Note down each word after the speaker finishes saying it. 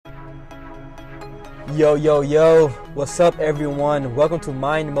Yo, yo, yo, what's up, everyone? Welcome to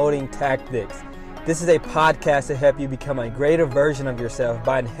Mind Molding Tactics. This is a podcast to help you become a greater version of yourself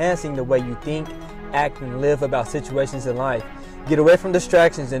by enhancing the way you think, act, and live about situations in life. Get away from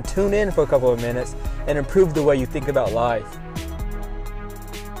distractions and tune in for a couple of minutes and improve the way you think about life.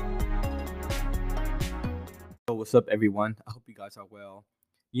 So what's up, everyone? I hope you guys are well.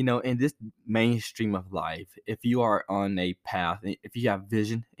 In this mainstream of life, if you are on a path, if you have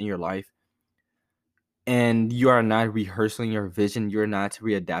vision in your life, and you are not rehearsing your vision, you're not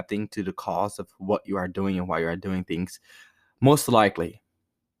readapting to the cause of what you are doing and why you are doing things, most likely,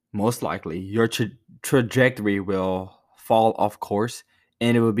 your trajectory will fall off course,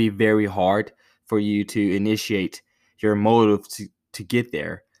 and it will be very hard for you to initiate your motive to get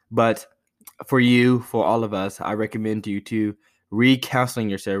there. But for all of us, I recommend you to re-counseling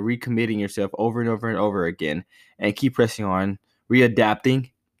yourself, recommitting yourself over and over and over again, and keep pressing on,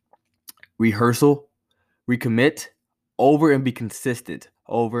 readapting, rehearsal, recommit over, and be consistent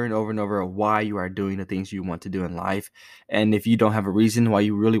over and over and over why you are doing the things you want to do in life. And if you don't have a reason why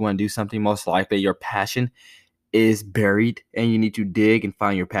you really want to do something, most likely your passion is buried, and you need to dig and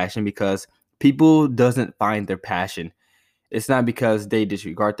find your passion, because people doesn't find their passion. It's not because they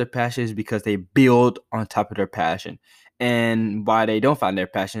disregard their passion, it's because they build on top of their passion. And why they don't find their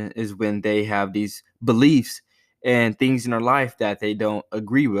passion is when they have these beliefs and things in their life that they don't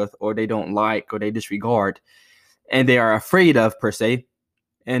agree with, or they don't like, or they disregard, and they are afraid of, per se.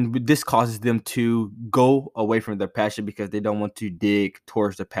 And this causes them to go away from their passion because they don't want to dig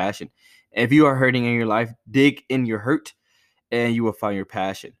towards the passion. If you are hurting in your life, dig in your hurt and you will find your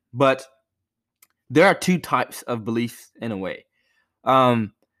passion. But there are two types of beliefs in a way.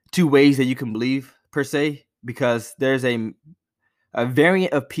 Two ways that you can believe, per se, because there's a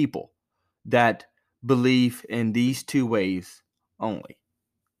variant of people that believe in these two ways only.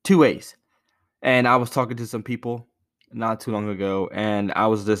 Two ways. And I was talking to some people not too long ago, and I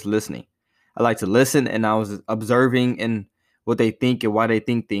was just listening. I like to listen, and I was observing and what they think and why they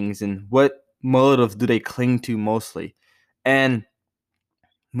think things, and what motives do they cling to mostly. And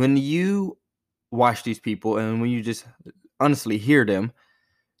when you watch these people, and when you just honestly hear them,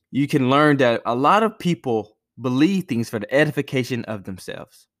 you can learn that a lot of people believe things for the edification of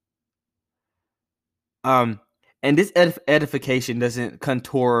themselves. And this edification doesn't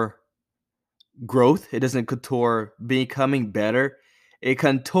contour growth. It doesn't contour becoming better. It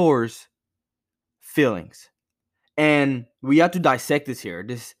contours feelings. And we have to dissect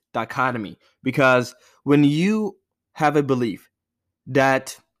this dichotomy, because when you have a belief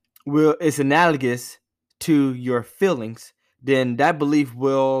that is analogous to your feelings, then that belief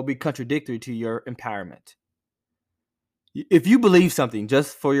will be contradictory to your empowerment. If you believe something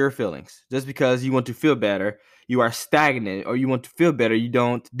just for your feelings, just because you want to feel better, you are stagnant, or you want to feel better, you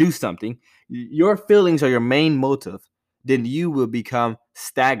don't do something, your feelings are your main motive, then you will become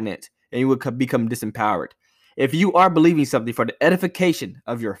stagnant and you will become disempowered. If you are believing something for the edification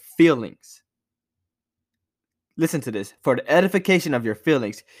of your feelings, listen to this, for the edification of your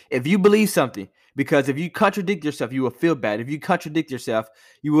feelings, if you believe something, because if you contradict yourself, you will feel bad. If you contradict yourself,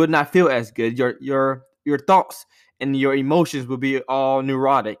 you will not feel as good. Your thoughts and your emotions will be all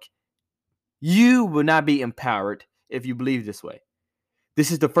neurotic. You will not be empowered if you believe this way. This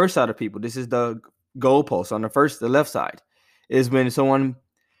is the first side of people. This is the goalpost. On the left side is when someone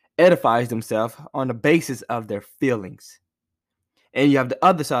edifies themselves on the basis of their feelings. And you have the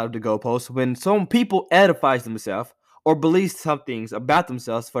other side of the goalpost when some people edifies themselves or believe some things about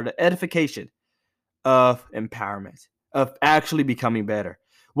themselves for the edification of empowerment, of actually becoming better.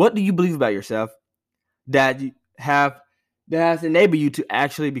 What do you believe about yourself that has enabled you to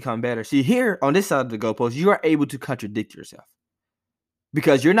actually become better? See, here on this side of the goalpost, you are able to contradict yourself,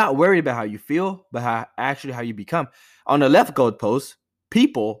 because you're not worried about how you feel, but how you become. On the left goalpost,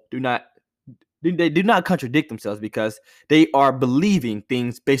 people do not contradict themselves, because they are believing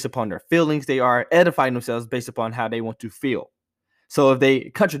things based upon their feelings. They are edifying themselves based upon how they want to feel. So if they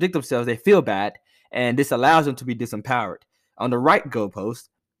contradict themselves, they feel bad, and this allows them to be disempowered. On the right goalpost,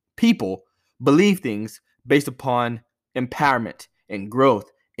 people believe things based upon empowerment and growth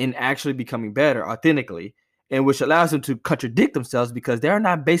and actually becoming better authentically, and which allows them to contradict themselves, because they're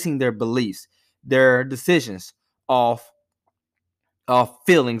not basing their beliefs, their decisions off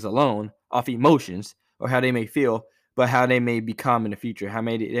feelings alone, off emotions, or how they may feel, but how they may become in the future, how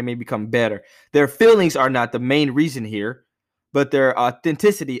they may become better. Their feelings are not the main reason here, but their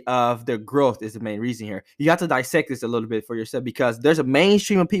authenticity of their growth is the main reason here. You have to dissect this a little bit for yourself, because there's a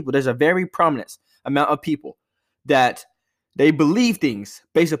mainstream of people, there's a very prominent amount of people that they believe things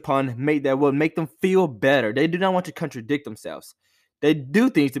based upon that will make them feel better. They do not want to contradict themselves. They do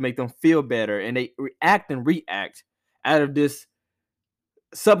things to make them feel better, and they react out of this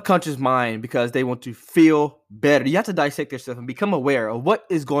subconscious mind because they want to feel better. You have to dissect yourself and become aware of what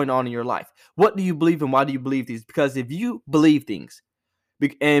is going on in your life. What do you believe and why do you believe these? Because if you believe things,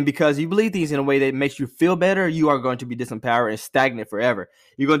 and because you believe things in a way that makes you feel better, you are going to be disempowered and stagnant forever.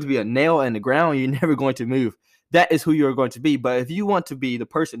 You're going to be a nail in the ground. You're never going to move. That is who you're going to be. But if you want to be the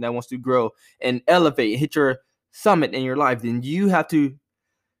person that wants to grow and elevate and hit your summit in your life, then you have to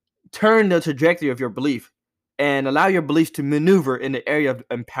turn the trajectory of your belief and allow your beliefs to maneuver in the area of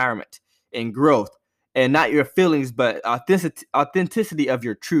empowerment and growth, and not your feelings, but authenticity of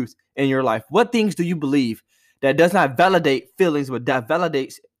your truth in your life. What things do you believe that does not validate feelings, but that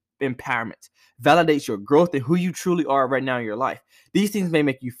validates empowerment, validates your growth and who you truly are right now in your life? These things may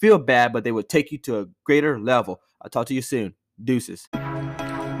make you feel bad, but they will take you to a greater level. I'll talk to you soon. Deuces.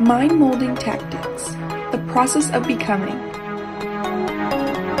 Mind molding tactics, the process of becoming.